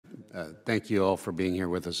Thank you all for being here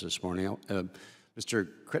with us this morning. Mr.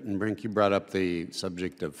 Crittenbrink, you brought up the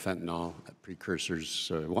subject of fentanyl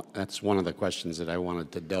precursors. That's one of the questions that I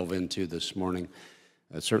wanted to delve into this morning.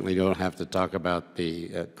 Certainly don't have to talk about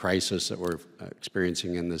the crisis that we're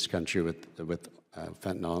experiencing in this country with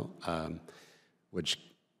fentanyl, which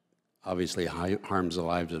obviously harms the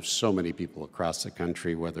lives of so many people across the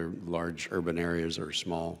country, whether large urban areas or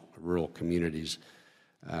small rural communities.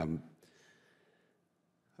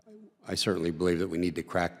 I certainly believe that we need to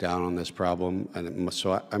crack down on this problem, and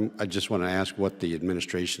so I just want to ask what the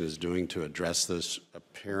administration is doing to address this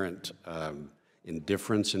apparent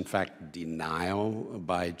indifference, in fact, denial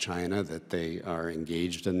by China that they are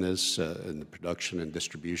engaged in this, in the production and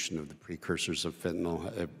distribution of the precursors of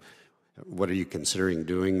fentanyl. What are you considering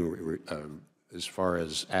doing as far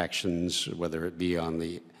as actions, whether it be on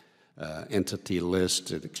the entity list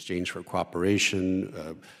in exchange for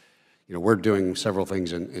cooperation? You know, we're doing several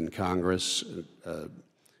things in Congress,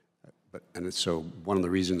 and so one of the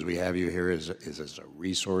reasons we have you here is as a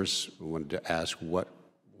resource. We wanted to ask what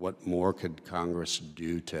more could Congress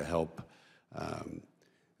do to help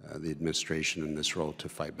the administration in this role to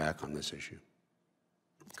fight back on this issue?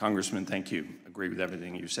 Congressman, thank you. Agree with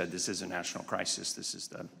everything you said. This is a national crisis. This is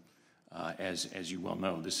the, as you well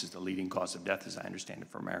know, this is the leading cause of death, as I understand it,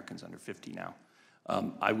 for Americans under 50 now.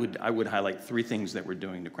 I would highlight three things that we're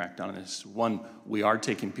doing to crack down on this. One, we are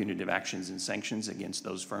taking punitive actions and sanctions against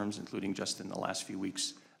those firms, including just in the last few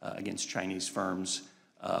weeks against Chinese firms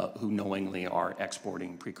who knowingly are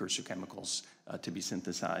exporting precursor chemicals to be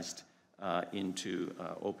synthesized into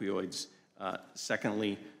opioids.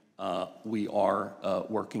 Secondly, we are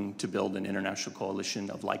working to build an international coalition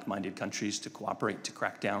of like-minded countries to cooperate to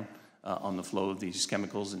crack down on the flow of these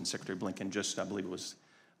chemicals. And Secretary Blinken just, I believe it was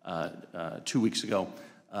 2 weeks ago,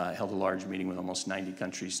 held a large meeting with almost 90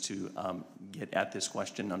 countries to get at this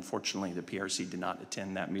question. Unfortunately, the PRC did not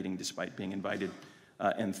attend that meeting despite being invited.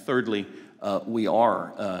 And thirdly, we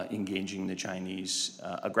are engaging the Chinese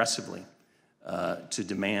aggressively to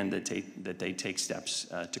demand that they take steps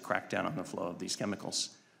to crack down on the flow of these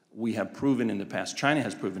chemicals. We have proven in the past, China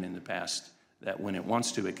has proven in the past, that when it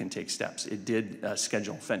wants to, it can take steps. It did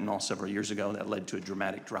schedule fentanyl several years ago. That led to a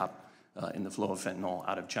dramatic drop in the flow of fentanyl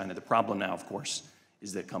out of China. The problem now, of course,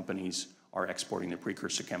 is that companies are exporting the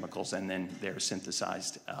precursor chemicals and then they're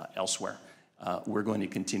synthesized elsewhere. We're going to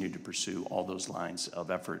continue to pursue all those lines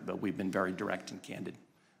of effort, but we've been very direct and candid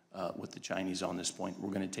with the Chinese on this point.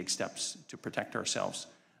 We're going to take steps to protect ourselves.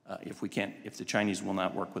 If the Chinese will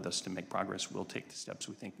not work with us to make progress, we'll take the steps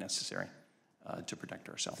we think necessary to protect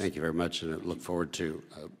ourselves. Thank you very much, and I look forward to,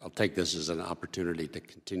 I'll take this as an opportunity to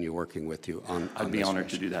continue working with you on I'd be honored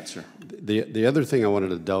to do that, sir. The other thing I wanted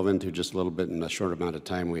to delve into just a little bit in the short amount of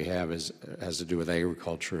time we have has to do with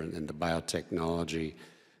agriculture and the biotechnology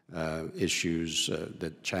issues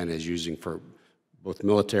that China is using for both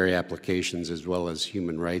military applications as well as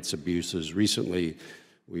human rights abuses. Recently,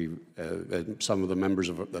 some of the members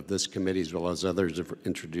of this committee, as well as others, have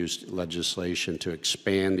introduced legislation to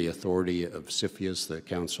expand the authority of CFIUS, the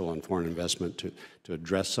Council on Foreign Investment, to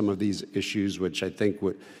address some of these issues, which I think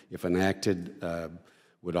would, if enacted,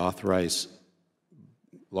 would authorize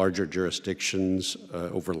larger jurisdictions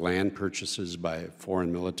over land purchases by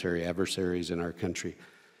foreign military adversaries in our country.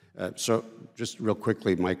 So just real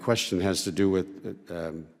quickly, my question has to do with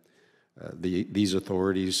these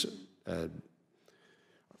authorities.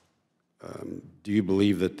 Do you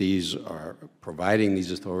believe that providing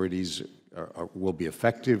these authorities will be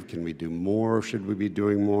effective? Can we do more? Should we be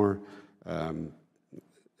doing more? Are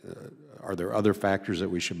there other factors that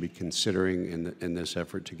we should be considering in this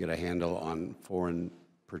effort to get a handle on foreign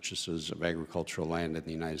purchases of agricultural land in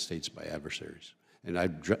the United States by adversaries? And I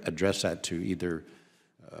address that to either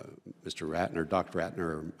Mr. Ratner, Dr. Ratner,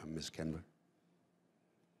 or Ms. Kendler.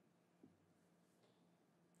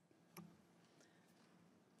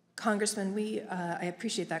 Congressman, I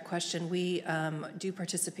appreciate that question. We do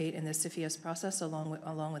participate in the CFIUS process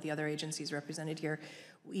along with the other agencies represented here.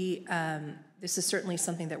 This is certainly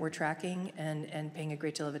something that we're tracking and paying a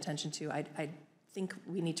great deal of attention to. I think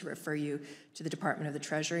we need to refer you to the Department of the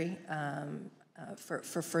Treasury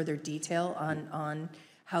for further detail on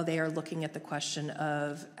how they are looking at the question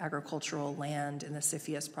of agricultural land in the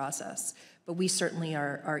CFIUS process. But we certainly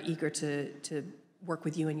are eager to work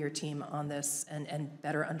with you and your team on this and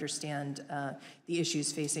better understand the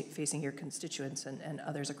issues facing your constituents and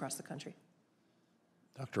others across the country.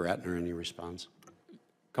 Dr. Ratner, any response?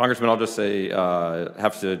 Congressman, I'll just say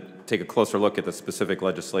have to take a closer look at the specific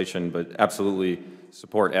legislation, but absolutely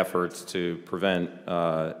support efforts to prevent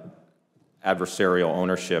adversarial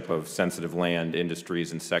ownership of sensitive land,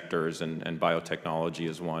 industries, and sectors, and biotechnology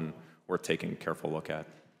is one worth taking a careful look at.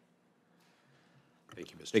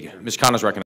 Thank you, Mr. Thank you. Chairman. Ms. Khan is recognized.